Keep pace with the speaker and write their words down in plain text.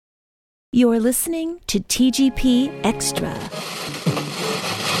You're listening to TGP Xtra.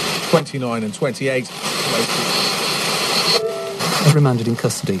 29 and 28. Remanded in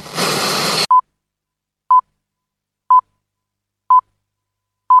custody.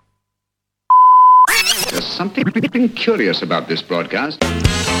 There's something curious about this broadcast.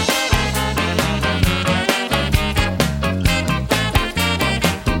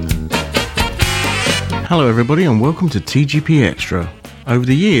 Hello everybody and welcome to TGP Extra. Over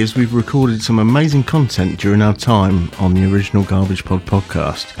the years we've recorded some amazing content during our time on the original Garbage Pod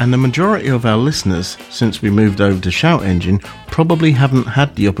podcast, and the majority of our listeners since we moved over to Shout Engine probably haven't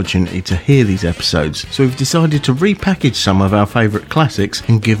had the opportunity to hear these episodes, so we've decided to repackage some of our favourite classics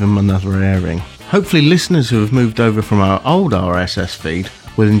and give them another airing. Hopefully listeners who have moved over from our old RSS feed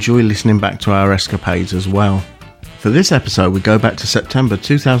will enjoy listening back to our escapades as well. For this episode, we go back to September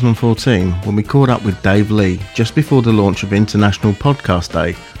 2014 when we caught up with Dave Lee just before the launch of International Podcast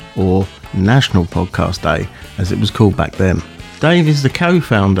Day, or National Podcast Day as it was called back then. Dave is the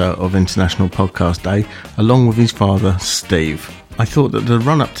co-founder of International Podcast Day along with his father Steve. I thought that the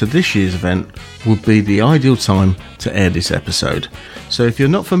run-up to this year's event would be the ideal time to air this episode. So if you're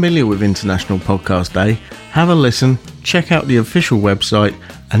not familiar with International Podcast Day, have a listen, check out the official website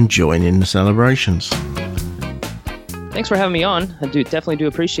and join in the celebrations. Thanks for having me on. I definitely do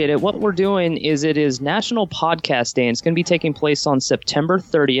appreciate it. What we're doing is it is National Podcast Day, and it's going to be taking place on September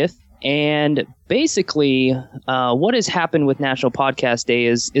 30th. And basically, what has happened with National Podcast Day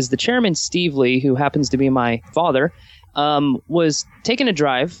is the chairman, Steve Lee, who happens to be my father, was taking a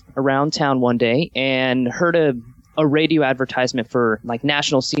drive around town one day and heard a radio advertisement for like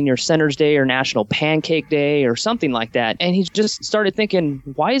National Senior Centers Day or National Pancake Day or something like that. And he just started thinking,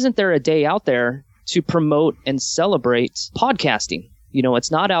 why isn't there a day out there to promote and celebrate podcasting? You know,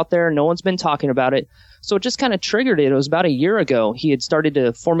 it's not out there. No one's been talking about it. So it just kind of triggered it. It was about a year ago. He had started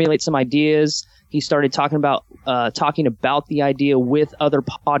to formulate some ideas. He started talking about the idea with other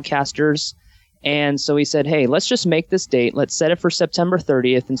podcasters. And so he said, hey, let's just make this date. Let's set it for September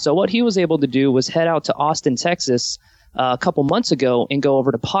 30th. And so what he was able to do was head out to Austin, Texas, a couple months ago and go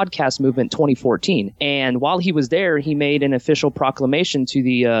over to Podcast Movement 2014. And while he was there, he made an official proclamation to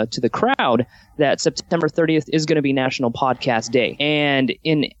the crowd that September 30th is going to be National Podcast Day. And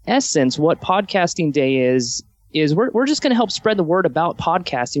in essence, what Podcasting Day is we're just going to help spread the word about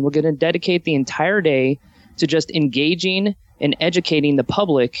podcasting. We're going to dedicate the entire day to just engaging and educating the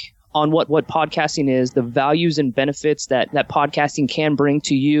public on what podcasting is, the values and benefits that podcasting can bring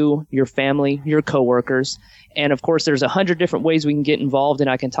to you, your family, your coworkers. And of course, there's 100 different ways we can get involved, and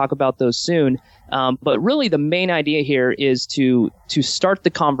I can talk about those soon. But really, the main idea here is to start the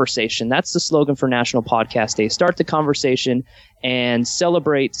conversation. That's the slogan for National Podcast Day. Start the conversation and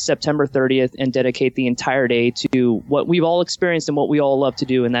celebrate September 30th and dedicate the entire day to what we've all experienced and what we all love to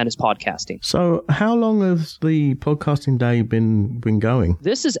do, and that is podcasting. So how long has the Podcasting Day been going?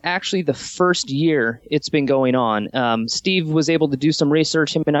 This is actually the first year it's been going on. Steve was able to do some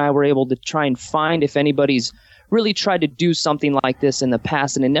research. Him and I were able to try and find if anybody's really tried to do something like this in the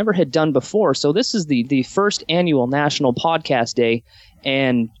past, and it never had done before. So this is the first annual National Podcast Day,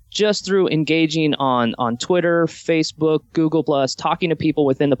 and just through engaging on Twitter, Facebook, Google+, talking to people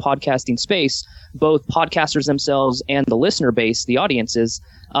within the podcasting space, both podcasters themselves and the listener base, the audiences,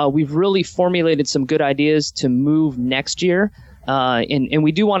 we've really formulated some good ideas to move next year. And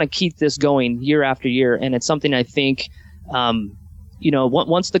we do want to keep this going year after year, and it's something I think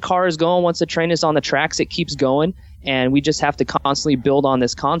once the car is going, once the train is on the tracks, it keeps going, and we just have to constantly build on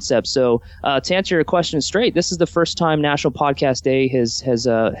this concept. So to answer your question straight, this is the first time National Podcast Day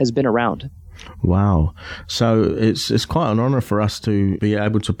has been around. Wow. So it's quite an honor for us to be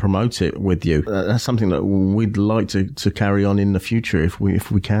able to promote it with you. That's something that we'd like to carry on in the future if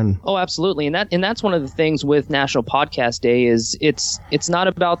we can. Oh, absolutely. And that's one of the things with National Podcast Day is it's not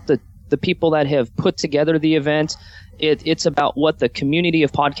about the people that have put together the event. It's about what the community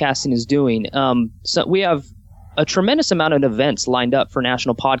of podcasting is doing. So we have a tremendous amount of events lined up for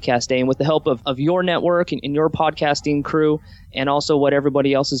National Podcast Day, and with the help of your network and your podcasting crew, and also what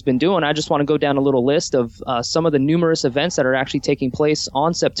everybody else has been doing, I just want to go down a little list of some of the numerous events that are actually taking place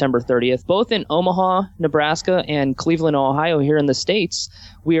on September 30th, both in Omaha, Nebraska, and Cleveland, Ohio, here in the States.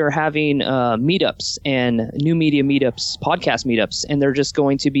 We are having meetups and new media meetups, podcast meetups, and they're just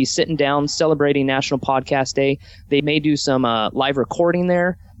going to be sitting down celebrating National Podcast Day. They may do some live recording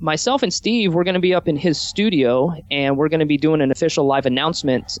there. Myself and Steve, we're going to be up in his studio, and we're going to be doing an official live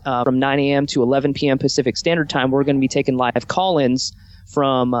announcement from 9 a.m. to 11 p.m. Pacific Standard Time. We're going to be taking live call-ins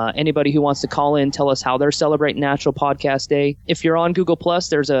from anybody who wants to call in, tell us how they're celebrating National Podcast Day. If you're on Google+,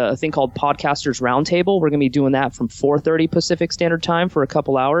 there's a thing called Podcasters Roundtable. We're going to be doing that from 4:30 Pacific Standard Time for a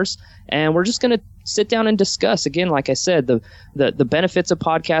couple hours. And we're just going to sit down and discuss, again, like I said, the benefits of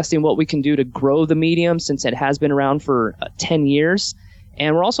podcasting, what we can do to grow the medium since it has been around for 10 years.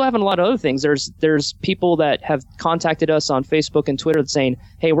 And we're also having a lot of other things. There's people that have contacted us on Facebook and Twitter saying,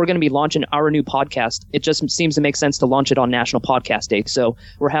 hey, we're going to be launching our new podcast. It just seems to make sense to launch it on National Podcast Day. So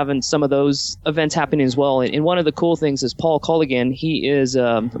we're having some of those events happening as well. And one of the cool things is Paul Culligan. He is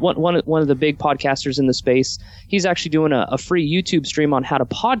one of the big podcasters in the space. He's actually doing a free YouTube stream on how to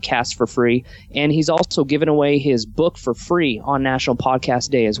podcast for free. And he's also giving away his book for free on National Podcast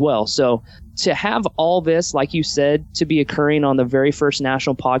Day as well. So to have all this, like you said, to be occurring on the very first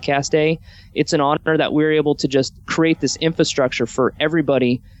National Podcast Day, it's an honor that we're able to just create this infrastructure for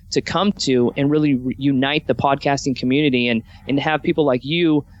everybody to come to and really unite the podcasting community and have people like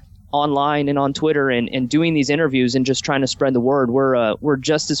you online and on Twitter and doing these interviews and just trying to spread the word. We're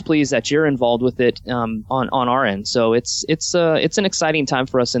just as pleased that you're involved with it on our end. So it's an exciting time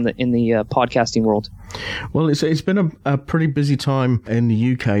for us in the podcasting world. Well, it's been a pretty busy time in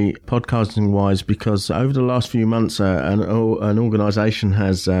the UK podcasting wise, because over the last few months an organisation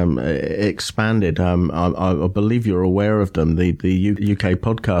has expanded. I believe you're aware of them, the UK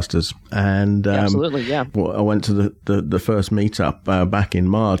podcasters, and absolutely, yeah. I went to the first meetup back in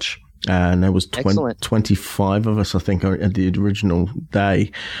March. And there was 25 of us, I think, at the original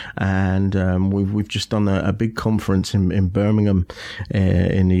day. And we've just done a big conference in Birmingham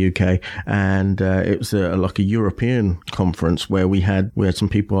in the UK. And it was like a European conference where we had some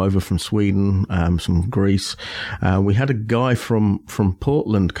people over from Sweden, some Greece. We had a guy from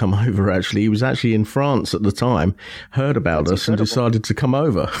Portland come over, actually. He was actually in France at the time, heard about us and decided to come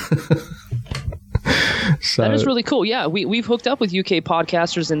over. So, that is really cool. Yeah, we've hooked up with UK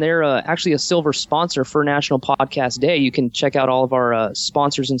podcasters, and they're actually a silver sponsor for National Podcast Day. You can check out all of our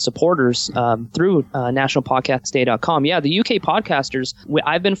sponsors and supporters through nationalpodcastday.com. Yeah, the UK podcasters,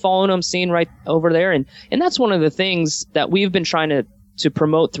 I've been following them, seeing right over there, and that's one of the things that we've been trying to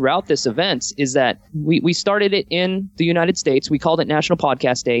promote throughout this event is that we started it in the United States. We called it National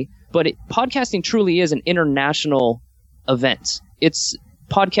Podcast Day, but podcasting truly is an international event.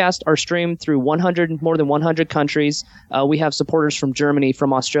 Podcasts are streamed through more than 100 countries. We have supporters from Germany,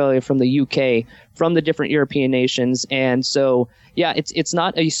 from Australia, from the UK, from the different European nations. And so, yeah, it's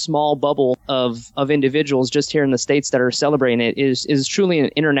not a small bubble of individuals just here in the States that are celebrating it. It is truly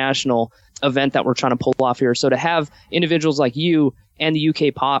an international event that we're trying to pull off here. So to have individuals like you and the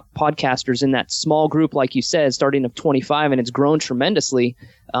UK podcasters in that small group, like you said, starting at 25, and it's grown tremendously,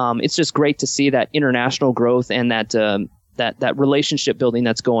 it's just great to see that international growth and that relationship building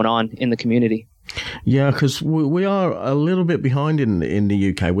that's going on in the community. Yeah, because we are a little bit behind in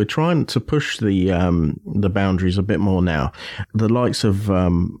the UK. We're trying to push the boundaries a bit more now. The likes of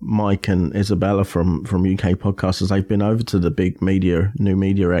Mike and Isabella from UK Podcasters, they've been over to the big new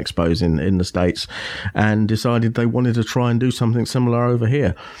media expos in the States and decided they wanted to try and do something similar over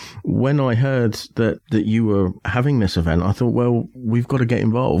here. When I heard that you were having this event, I thought, well, we've got to get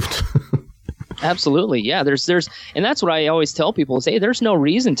involved. Absolutely. Yeah. There's, and that's what I always tell people is, hey, there's no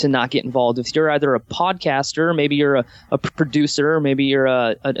reason to not get involved. If you're either a podcaster, maybe you're a producer, maybe you're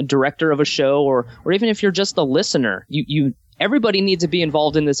a director of a show, or even if you're just a listener, everybody needs to be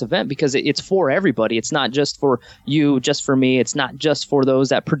involved in this event because it's for everybody. It's not just for you, just for me. It's not just for those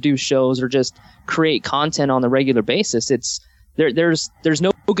that produce shows or just create content on the regular basis. There's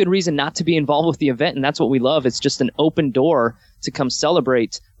no good reason not to be involved with the event, and that's what we love. It's just an open door to come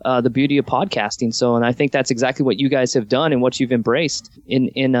celebrate the beauty of podcasting. So, and I think that's exactly what you guys have done and what you've embraced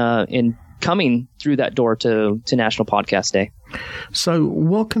in coming through that door to National Podcast Day. So,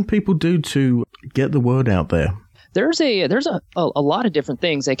 what can people do to get the word out there? There's a lot of different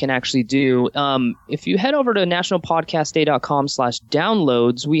things they can actually do. If you head over to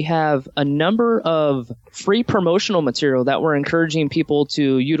nationalpodcastday.com/downloads, we have a number of free promotional material that we're encouraging people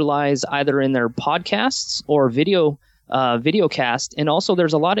to utilize either in their podcasts or video cast. And also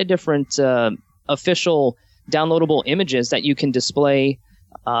there's a lot of different official downloadable images that you can display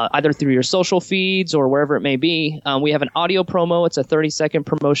either through your social feeds or wherever it may be. We have an audio promo. It's a 30-second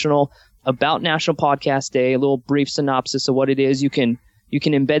promotional about National Podcast Day, a little brief synopsis of what it is. You can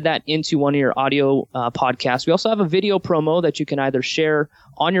embed that into one of your audio podcasts. We also have a video promo that you can either share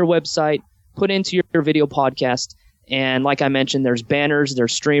on your website, put into your video podcast. And like I mentioned, there's banners,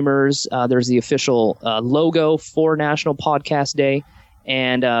 there's streamers, there's the official logo for National Podcast Day.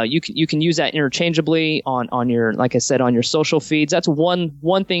 And you can use that interchangeably on your, like I said, on your social feeds. That's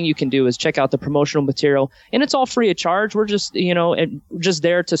one thing you can do is check out the promotional material, and it's all free of charge. We're just just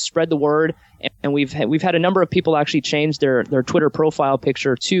there to spread the word. And we've had a number of people actually change their Twitter profile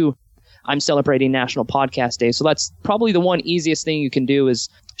picture to "I'm celebrating National Podcast Day." So that's probably the one easiest thing you can do is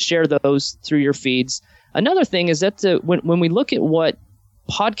share those through your feeds. Another thing is that when we look at what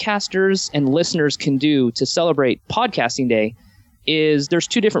podcasters and listeners can do to celebrate Podcasting Day, is there's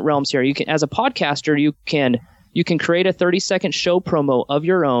two different realms here. You can, as a podcaster, you can create a 30-second show promo of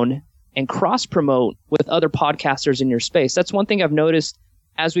your own and cross promote with other podcasters in your space. That's one thing I've noticed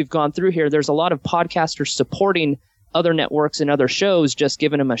as we've gone through here. There's a lot of podcasters supporting other networks and other shows, just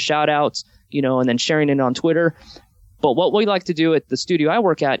giving them a shout out, and then sharing it on Twitter. But what we like to do at the studio I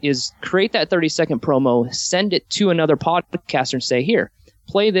work at is create that 30-second promo, send it to another podcaster and say, here,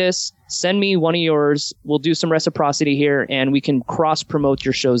 play this, send me one of yours, we'll do some reciprocity here, and we can cross-promote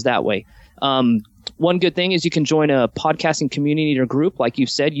your shows that way. One good thing is you can join a podcasting community or group, like you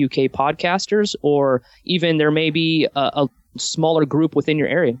said, UK podcasters, or even there may be a smaller group within your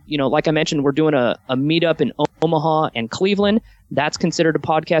area. Like I mentioned, we're doing a meetup in Omaha and Cleveland. That's considered a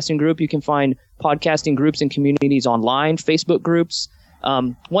podcasting group. You can find podcasting groups and communities online, Facebook groups.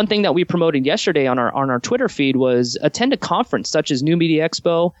 One thing that we promoted yesterday on our Twitter feed was attend a conference such as New Media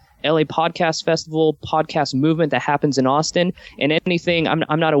Expo, LA Podcast Festival, podcast movement that happens in Austin, and anything.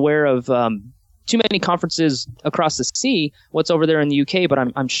 I'm not aware of too many conferences across the sea, what's over there in the UK, but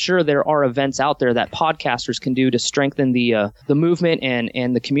I'm sure there are events out there that podcasters can do to strengthen the movement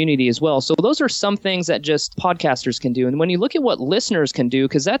and the community as well. So those are some things that just podcasters can do. And when you look at what listeners can do,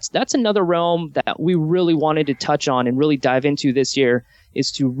 because that's another realm that we really wanted to touch on and really dive into this year,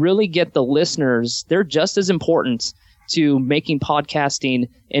 is to really get the listeners. They're just as important to making podcasting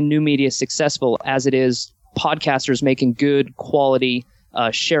and new media successful as it is podcasters making good quality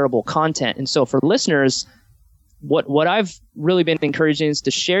shareable content. And so for listeners, what I've really been encouraging is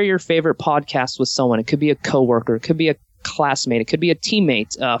to share your favorite podcast with someone. It could be a coworker, it could be a classmate, it could be a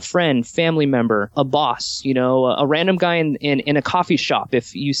teammate, a friend, family member, a boss, a random guy in a coffee shop.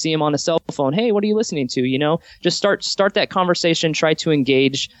 If you see him on a cell phone, hey, what are you listening to? Just start that conversation, try to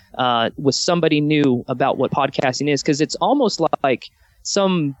engage with somebody new about what podcasting is, because it's almost like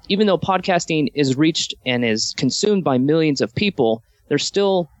even though podcasting is reached and is consumed by millions of people, there's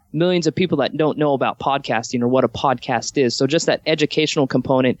still millions of people that don't know about podcasting or what a podcast is. So just that educational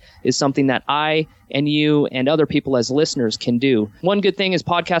component is something that I and you and other people as listeners can do. One good thing is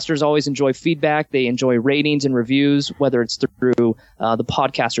podcasters always enjoy feedback. They enjoy ratings and reviews, whether it's through the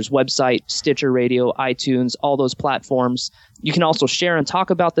podcaster's website, Stitcher Radio, iTunes, all those platforms. You can also share and talk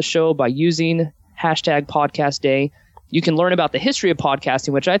about the show by using #PodcastDay. You can learn about the history of podcasting,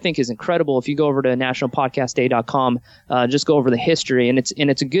 which I think is incredible. If you go over to nationalpodcastday.com, just go over the history, and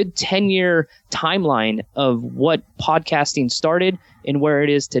it's a good 10-year timeline of what podcasting started and where it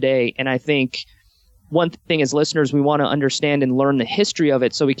is today. And I think one thing as listeners, we want to understand and learn the history of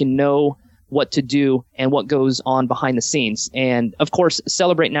it so we can know what to do and what goes on behind the scenes. And of course,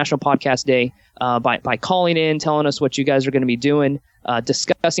 celebrate National Podcast Day by calling in, telling us what you guys are going to be doing,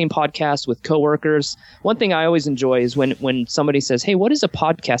 discussing podcasts with coworkers. One thing I always enjoy is when somebody says, hey, what is a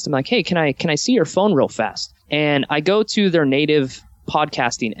podcast? I'm like, hey, can I see your phone real fast? And I go to their native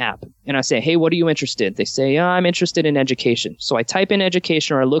podcasting app and I say, hey, what are you interested in? They say, I'm interested in education. So I type in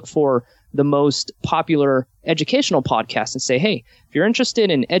education, or I look for the most popular educational podcast and say, hey, if you're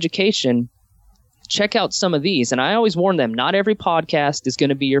interested in education, check out some of these. And I always warn them, not every podcast is going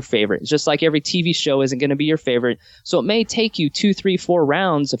to be your favorite. It's just like every TV show isn't going to be your favorite. So it may take you 2, 3, 4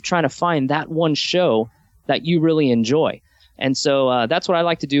 rounds of trying to find that one show that you really enjoy. And so that's what I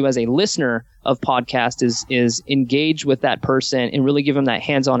like to do as a listener of podcast is engage with that person and really give them that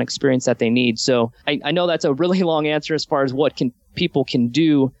hands-on experience that they need. So I know that's a really long answer as far as what people can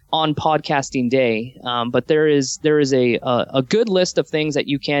do on podcasting day. But there is a good list of things that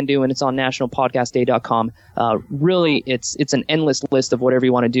you can do, and it's on nationalpodcastday.com. Really, it's an endless list of whatever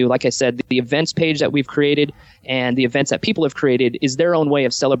you want to do. Like I said, the events page that we've created and the events that people have created is their own way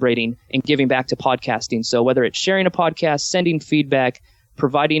of celebrating and giving back to podcasting. So whether it's sharing a podcast, sending feedback,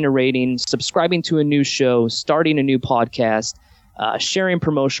 providing a rating, subscribing to a new show, starting a new podcast, sharing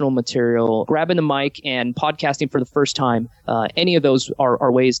promotional material, grabbing the mic, and podcasting for the first time. Any of those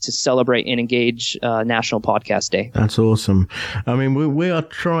are ways to celebrate and engage National Podcast Day. That's awesome. I mean, we are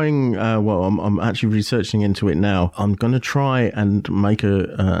trying, I'm actually researching into it now. I'm going to try and make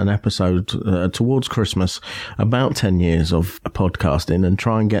an episode towards Christmas about 10 years of podcasting and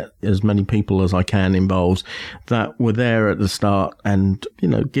try and get as many people as I can involved that were there at the start and,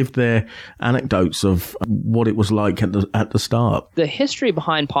 give their anecdotes of what it was like at the start. start? The history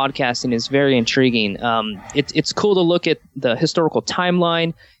behind podcasting is very intriguing. It's cool to look at the historical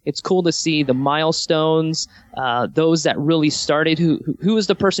timeline. It's cool to see the milestones, those that really started. Who was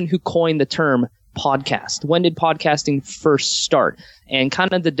the person who coined the term podcast? When did podcasting first start? And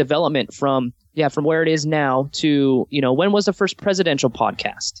kind of the development from where it is now to, when was the first presidential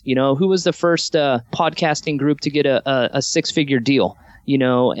podcast? Who was the first podcasting group to get a six-figure deal?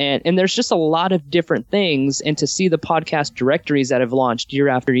 And there's just a lot of different things, and to see the podcast directories that have launched year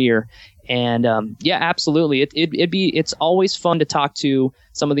after year. And absolutely. It's always fun to talk to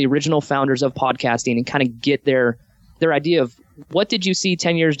some of the original founders of podcasting and kind of get their idea of what did you see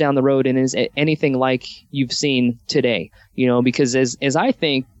 10 years down the road, and is it anything like you've seen today? Because as I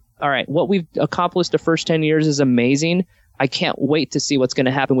think, all right, what we've accomplished the first 10 years is amazing. I can't wait to see what's going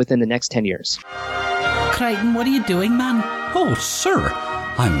to happen within the next 10 years. Crichton, what are you doing, man? Oh, sir,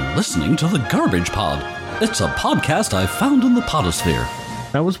 I'm listening to The Garbage Pod. It's a podcast I found in the podosphere.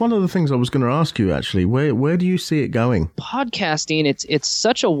 That was one of the things I was going to ask you, actually. Where do you see it going? Podcasting, it's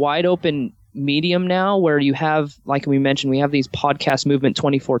such a wide open medium now, where you have, like we mentioned, we have these Podcast Movement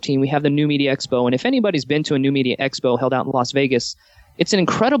 2014. We have the New Media Expo. And if anybody's been to a New Media Expo held out in Las Vegas, it's an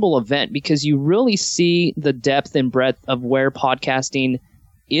incredible event because you really see the depth and breadth of where podcasting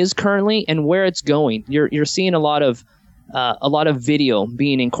is currently and where it's going. You're seeing a lot of video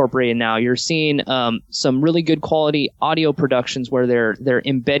being incorporated now. You're seeing some really good quality audio productions where they're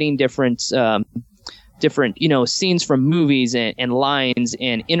embedding different scenes from movies and lines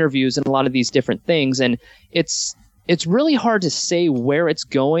and interviews and a lot of these different things. And it's really hard to say where it's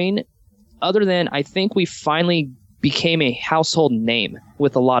going, other than I think we finally became a household name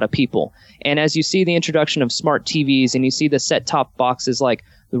with a lot of people. And as you see the introduction of smart TVs and you see the set-top boxes like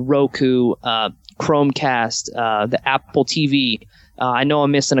the Roku, Chromecast, the Apple TV, I know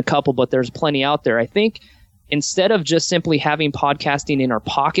I'm missing a couple, but there's plenty out there. I think instead of just simply having podcasting in our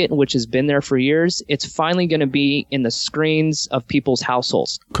pocket, which has been there for years, it's finally going to be in the screens of people's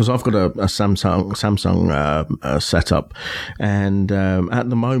households. Because I've got a Samsung setup, and at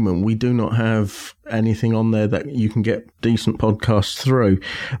the moment we do not have anything on there that you can get decent podcasts through,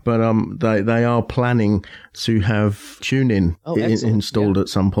 but they are planning to have TuneIn installed at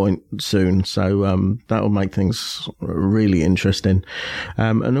some point soon, so that will make things really interesting,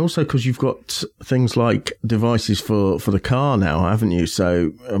 and also because you've got things like devices for the car now, haven't you?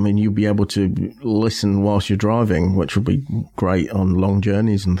 So I mean, you'll be able to listen whilst you're driving, which will be great on long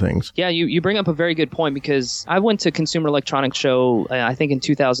journeys and things. Yeah, you bring up a very good point, because I went to Consumer Electronics Show I think in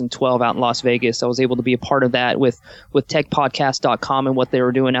 2012 out in Las Vegas. I was able to be a part of that with techpodcast.com and what they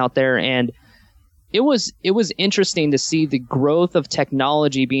were doing out there, and it was interesting to see the growth of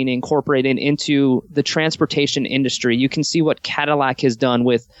technology being incorporated into the transportation industry. You can see what Cadillac has done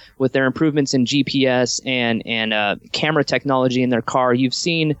with their improvements in GPS and camera technology in their car. You've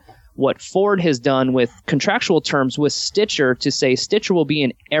seen what Ford has done with contractual terms with Stitcher to say Stitcher will be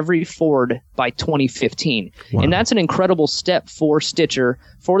in every Ford by 2015. Wow. And that's an incredible step for Stitcher,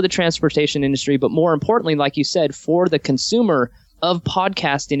 for the transportation industry, but more importantly, like you said, for the consumer of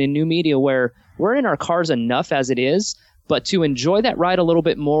podcasting and new media, where we're in our cars enough as it is, but to enjoy that ride a little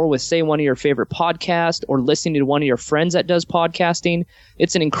bit more with, say, one of your favorite podcasts or listening to one of your friends that does podcasting,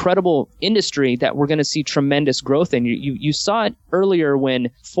 it's an incredible industry that we're going to see tremendous growth in. You saw it earlier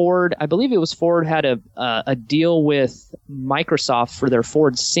when Ford, I believe it was Ford, had a deal with Microsoft for their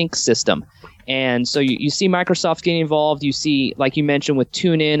Ford Sync system. And so you see Microsoft getting involved. You see, like you mentioned, with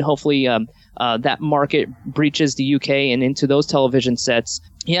TuneIn, hopefully that market breaches the UK and into those television sets.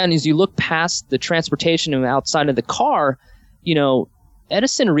 Yeah, and as you look past the transportation and outside of the car,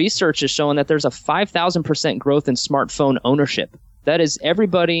 Edison research is showing that there's a 5,000% growth in smartphone ownership. That is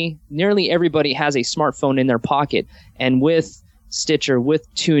nearly everybody has a smartphone in their pocket. And with Stitcher,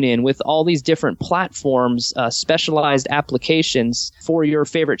 with TuneIn, with all these different platforms, specialized applications for your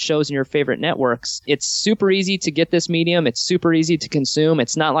favorite shows and your favorite networks, it's super easy to get this medium. It's super easy to consume.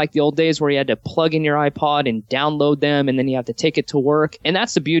 It's not like the old days where you had to plug in your iPod and download them and then you have to take it to work. And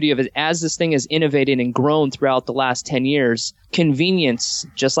that's the beauty of it. As this thing has innovated and grown throughout the last 10 years, convenience,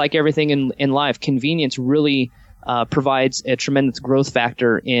 just like everything in life, convenience really provides a tremendous growth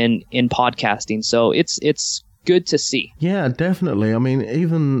factor in podcasting. So it's good to see. Yeah, definitely. I mean,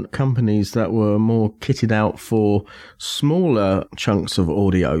 even companies that were more kitted out for smaller chunks of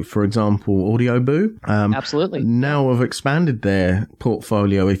audio, for example, Audio Boo, absolutely, now have expanded their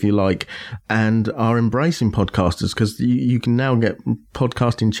portfolio, if you like, and are embracing podcasters, because you can now get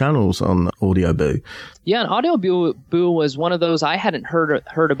podcasting channels on Audio Boo. Yeah, and Audio Boo was one of those I hadn't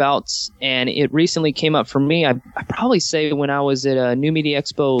heard about, and it recently came up for me. I probably say when I was at a New Media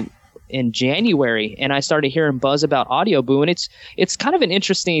Expo in January, and I started hearing buzz about Audio Boo, and it's kind of an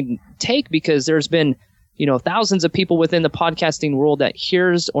interesting take because there's been thousands of people within the podcasting world that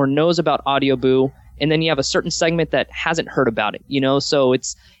hears or knows about Audio Boo, and then you have a certain segment that hasn't heard about it. So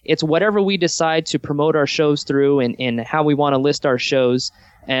it's whatever we decide to promote our shows through and how we want to list our shows.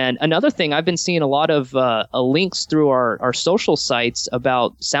 And another thing, I've been seeing a lot of links through our social sites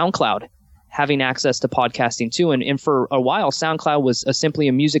about SoundCloud having access to podcasting too. And for a while, SoundCloud was simply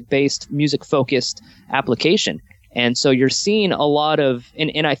a music-based, music-focused application. And so you're seeing a lot of,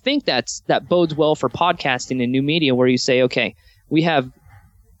 and I think that bodes well for podcasting and new media, where you say, okay, we have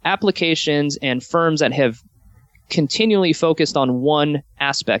applications and firms that have continually focused on one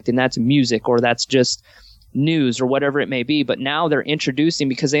aspect, and that's music, or that's just news, or whatever it may be. But now they're introducing,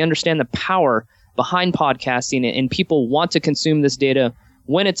 because they understand the power behind podcasting, and people want to consume this data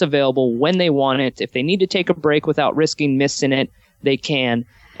when it's available, when they want it. If they need to take a break without risking missing it, they can.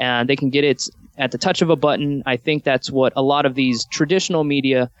 And they can get it at the touch of a button. I think that's what a lot of these traditional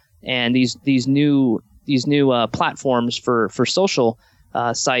media and these new platforms for social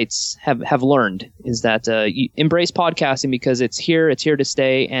sites have learned, is that you embrace podcasting because it's here to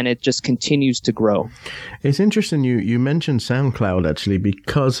stay, and it just continues to grow. It's interesting you mentioned SoundCloud, actually,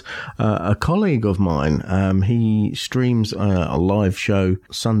 because a colleague of mine, he streams a live show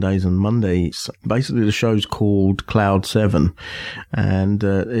Sundays and Mondays. Basically, the show's called Cloud 7, and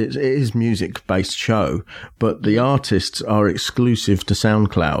it is music-based show, but the artists are exclusive to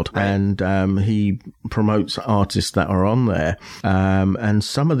SoundCloud, and he promotes artists that are on there. And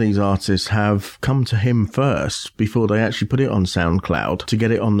some of these artists have come to him first before they actually put it on SoundCloud to get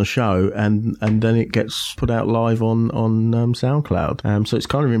it on the show, and then it gets put out live on SoundCloud. So it's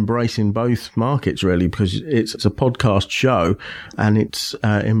kind of embracing both markets, really, because it's a podcast show and it's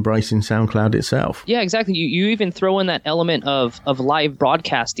embracing SoundCloud itself. Yeah, exactly. You even throw in that element of live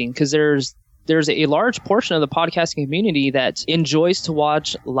broadcasting, because there's a large portion of the podcasting community that enjoys to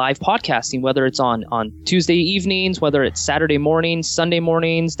watch live podcasting, whether it's on Tuesday evenings, whether it's Saturday mornings, Sunday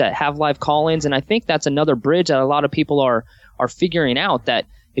mornings, that have live call-ins. And I think that's another bridge that a lot of people are figuring out, that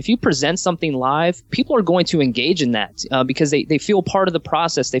if you present something live, people are going to engage in that because they feel part of the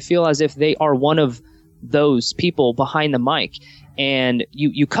process. They feel as if they are one of those people behind the mic. And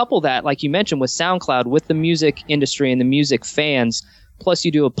you couple that, like you mentioned, with SoundCloud, with the music industry and the music fans, plus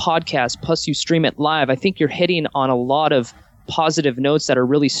you do a podcast, plus you stream it live. I think you're hitting on a lot of positive notes that are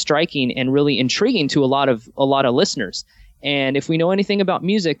really striking and really intriguing to a lot of listeners. And if we know anything about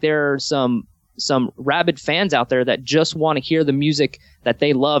music, there are some rabid fans out there that just want to hear the music that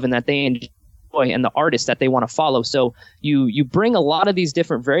they love and that they enjoy, and the artists that they want to follow. So you bring a lot of these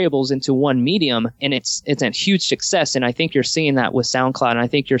different variables into one medium, and it's a huge success. And I think you're seeing that with SoundCloud, and I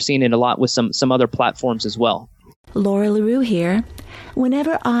think you're seeing it a lot with some other platforms as well. Laura LaRue here.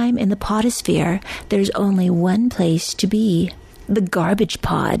 Whenever I'm in the podosphere, there's only one place to be. The Garbage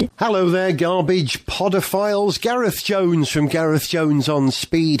Pod. Hello there, Garbage Podophiles. Gareth Jones from Gareth Jones on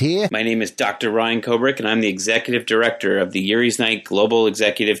Speed here. My name is Dr. Ryan Kobrick, and I'm the Executive Director of the Yuri's Night Global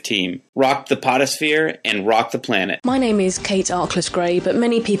Executive Team. Rock the Podosphere and rock the planet. My name is Kate Arkless-Gray, but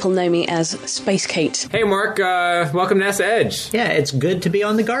many people know me as Space Kate. Hey, Mark. Welcome to NASA Edge. Yeah, it's good to be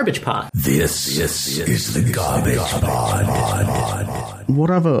on the Garbage Pod. This is the Garbage Pod. What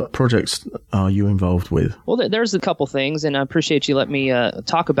other projects are you involved with? Well, there's a couple things, and I appreciate you letting me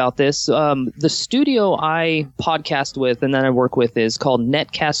talk about this. The studio I podcast with and that I work with is called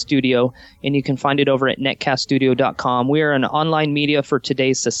Netcast Studio, and you can find it over at netcaststudio.com. We are an online media for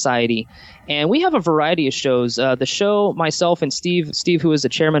today's society, and we have a variety of shows. The show, myself and Steve, who is the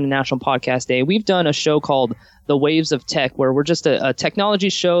chairman of National Podcast Day, we've done a show called The Waves of Tech, where we're just a technology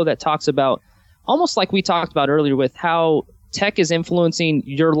show that talks about, almost like we talked about earlier, with how tech is influencing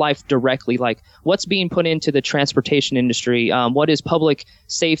your life directly, like what's being put into the transportation industry, what is public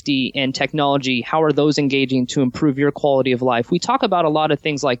safety and technology, how are those engaging to improve your quality of life. We talk about a lot of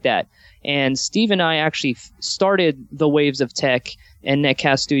things like that. And Steve and I actually started the Waves of Tech and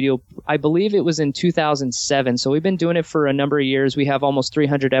Netcast Studio, I believe it was in 2007. So we've been doing it for a number of years. We have almost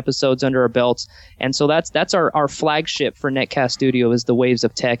 300 episodes under our belts. And so that's our flagship for Netcast Studio, is the Waves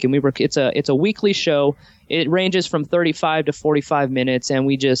of Tech. And it's a weekly show. It ranges from 35 to 45 minutes, and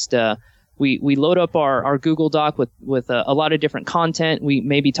we just we load up our Google Doc with a lot of different content. We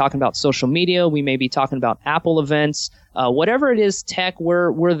may be talking about social media. We may be talking about Apple events. Whatever it is tech,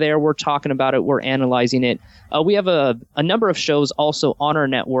 we're there. We're talking about it. We're analyzing it. We have a number of shows also on our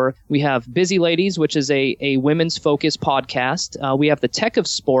network. We have Busy Ladies, which is a women's focused podcast. We have The Tech of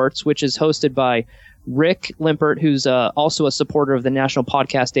Sports, which is hosted by Rick Limpert, who's also a supporter of the National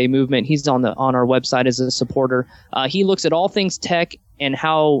Podcast Day movement. He's on our website as a supporter. He looks at all things tech and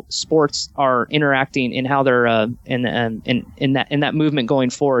how sports are interacting and how they're in that movement going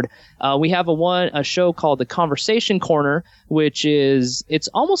forward. We have a show called The Conversation Corner, which it's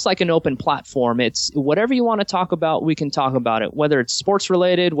almost like an open platform. It's whatever you want to talk about, we can talk about it. Whether it's sports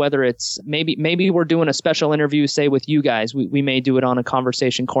related, whether it's maybe we're doing a special interview, say with you guys, we may do it on a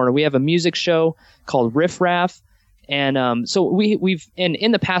Conversation Corner. We have a music show called Riff Raff. And so we've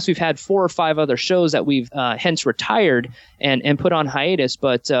in the past we've had 4 or 5 other shows that we've hence retired and put on hiatus.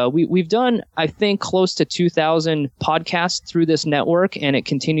 But we've done, I think, close to 2,000 podcasts through this network, and it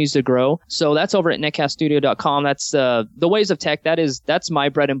continues to grow. So that's over at netcaststudio.com. That's the Ways of Tech. That's my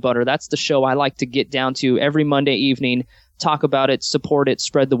bread and butter. That's the show I like to get down to every Monday evening, talk about it, support it,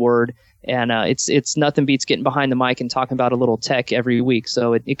 spread the word. And it's nothing beats getting behind the mic and talking about a little tech every week.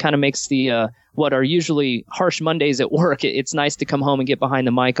 So it kind of makes the what are usually harsh Mondays at work, it's nice to come home and get behind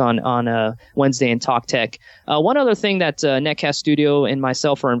the mic on Wednesday and talk tech. One other thing that Netcast Studio and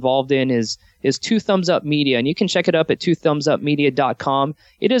myself are involved in is Two Thumbs Up Media, and you can check it up at twothumbsupmedia.com.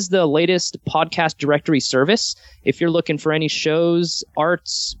 It is the latest podcast directory service. If you're looking for any shows,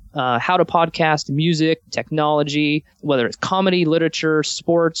 arts, how to podcast, music, technology, whether it's comedy, literature,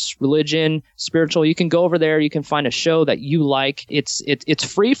 sports, religion, spiritual, you can go over there. You can find a show that you like. It's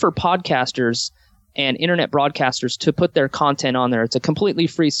free for podcasters and internet broadcasters to put their content on there. It's a completely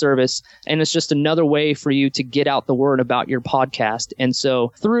free service, and it's just another way for you to get out the word about your podcast. And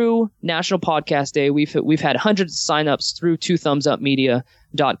so through National Podcast Day, we've had hundreds of signups through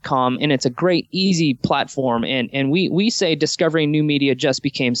twothumbsupmedia.com, and it's a great, easy platform. And we say discovering new media just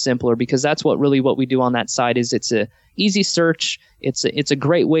became simpler, because that's what we do on that site. Is it's a easy search. It's a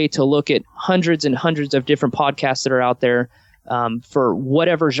great way to look at hundreds and hundreds of different podcasts that are out there. For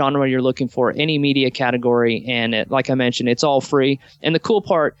whatever genre you're looking for, any media category. And like I mentioned, it's all free. And the cool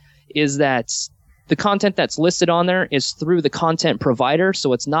part is that the content that's listed on there is through the content provider.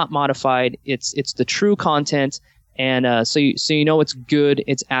 So it's not modified. It's the true content. And so you know it's good,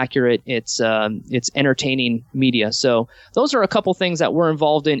 it's accurate, it's entertaining media. So those are a couple things that we're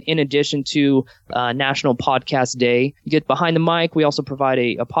involved in addition to National Podcast Day. You get behind the mic. We also provide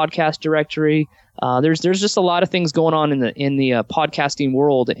a podcast directory. There's just a lot of things going on in the podcasting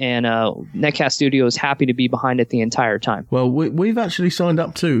world, and Netcast Studio is happy to be behind it the entire time. Well, we've actually signed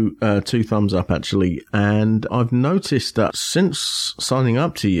up to Two Thumbs Up, actually, and I've noticed that since signing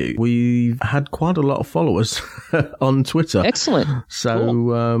up to you, we've had quite a lot of followers on Twitter. Excellent. So,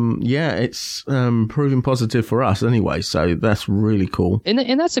 cool. It's proving positive for us anyway, so that's really cool.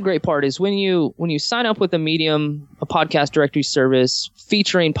 And that's the great part is when you sign up with a medium, a podcast directory service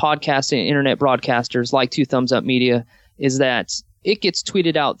featuring podcasting and internet broadcasters like Two Thumbs Up Media, is that it gets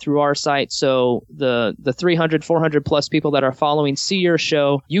tweeted out through our site. So the 300, 400 plus people that are following see your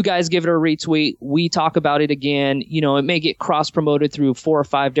show. You guys give it a retweet. We talk about it again. You know, it may get cross promoted through 4 or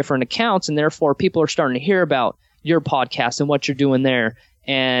 5 different accounts, and therefore people are starting to hear about your podcast and what you're doing there.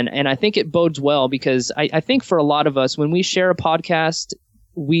 And I think it bodes well, because I think for a lot of us, when we share a podcast,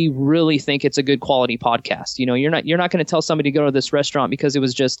 we really think it's a good quality podcast. You know, you're not going to tell somebody to go to this restaurant because it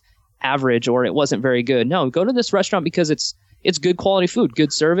was just average or it wasn't very good. No, go to this restaurant because it's good quality food,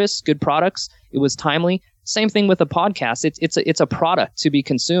 good service, good products. It was timely. Same thing with a podcast. It's a product to be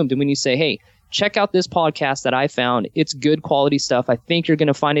consumed. And when you say, hey, check out this podcast that I found, it's good quality stuff. I think you're going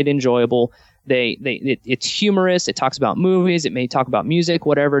to find it enjoyable. It's humorous. It talks about movies. It may talk about music,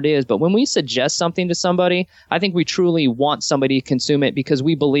 whatever it is. But when we suggest something to somebody, I think we truly want somebody to consume it because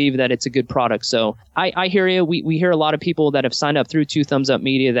we believe that it's a good product. So I hear you. We hear a lot of people that have signed up through Two Thumbs Up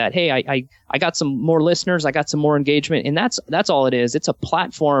Media that, hey, I got some more listeners. I got some more engagement. And that's all it is. It's a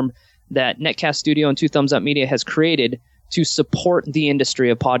platform that Netcast Studio and Two Thumbs Up Media has created to support the industry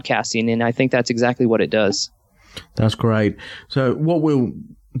of podcasting. And I think that's exactly what it does. That's great. So what we'll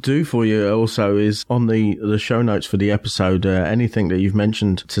do for you also is on the show notes for the episode, anything that you've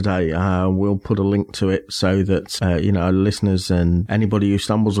mentioned today, we'll put a link to it so that listeners and anybody who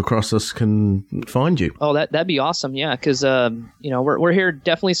stumbles across us can find you. Oh, that'd be awesome. Yeah, because we're here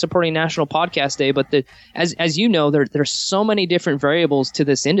definitely supporting National Podcast Day, but as you know, there's so many different variables to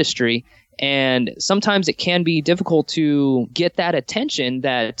this industry. And sometimes it can be difficult to get that attention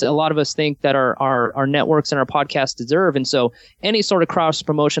that a lot of us think that our networks and our podcasts deserve. And so any sort of cross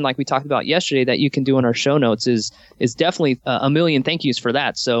promotion like we talked about yesterday that you can do in our show notes is definitely a million thank yous for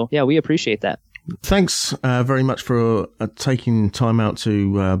that. So yeah, we appreciate that. Thanks very much for taking time out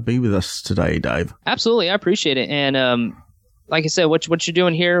to be with us today, Dave. Absolutely. I appreciate it. And like I said, what you're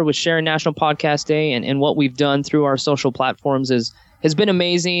doing here with sharing National Podcast Day and what we've done through our social platforms has been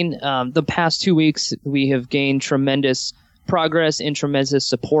amazing. The past 2 weeks, we have gained tremendous progress and tremendous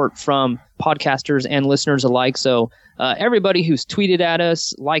support from podcasters and listeners alike. So everybody who's tweeted at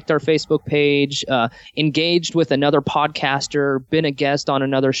us, liked our Facebook page, engaged with another podcaster, been a guest on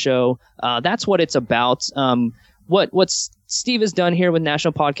another show, that's what it's about. What Steve has done here with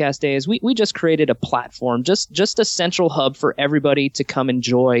National Podcast Day is we just created a platform, just a central hub for everybody to come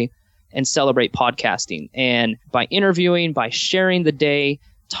enjoy and celebrate podcasting. And by interviewing, by sharing the day,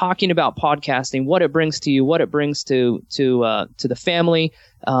 talking about podcasting, what it brings to you, what it brings to the family,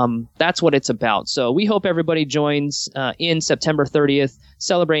 that's what it's about. So we hope everybody joins in September 30th,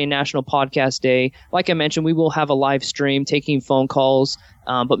 celebrating National Podcast Day. Like I mentioned, we will have a live stream taking phone calls,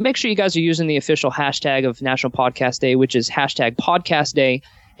 but make sure you guys are using the official hashtag of National Podcast Day, which is hashtag Podcast Day.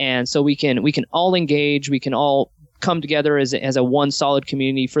 And so we can all engage, we can all come together as a one solid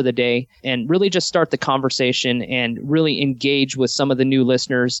community for the day and really just start the conversation and really engage with some of the new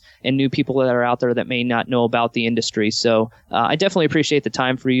listeners and new people that are out there that may not know about the industry. So I definitely appreciate the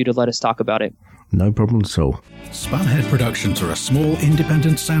time for you to let us talk about it. No problem at all. Spamhead Productions are a small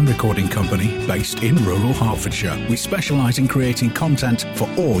independent sound recording company based in rural Hertfordshire. We specialise in creating content for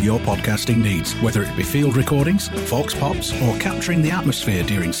all your podcasting needs, whether it be field recordings, vox pops, or capturing the atmosphere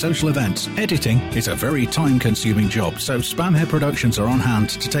during social events. Editing is a very time-consuming job, so Spamhead Productions are on hand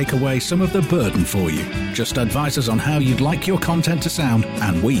to take away some of the burden for you. Just advise us on how you'd like your content to sound,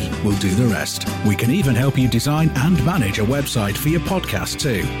 and we will do the rest. We can even help you design and manage a website for your podcast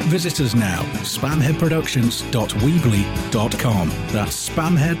too. Visit us now, spamheadproductions.weebly.com. That's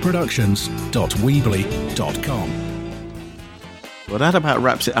spamheadproductions.weebly.com. Well, that about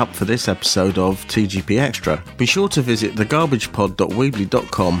wraps it up for this episode of TGP Extra. Be sure to visit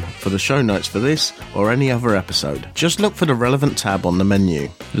thegarbagepod.weebly.com for the show notes for this or any other episode. Just look for the relevant tab on the menu.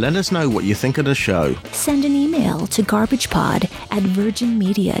 Let us know what you think of the show. Send an email to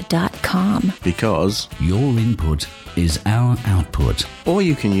garbagepod@virginmedia.com. Because your input is our output. Or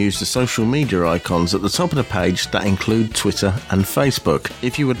you can use the social media icons at the top of the page that include Twitter and Facebook.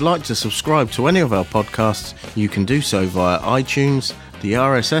 If you would like to subscribe to any of our podcasts, you can do so via iTunes, the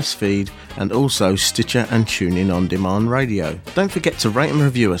RSS feed, and also Stitcher and TuneIn On Demand Radio. Don't forget to rate and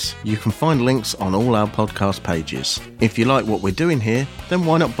review us. You can find links on all our podcast pages. If you like what we're doing here, then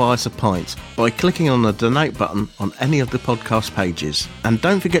why not buy us a pint by clicking on the donate button on any of the podcast pages. And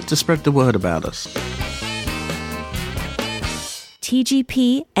don't forget to spread the word about us.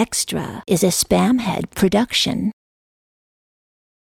 TGP Extra is a Spamhead production.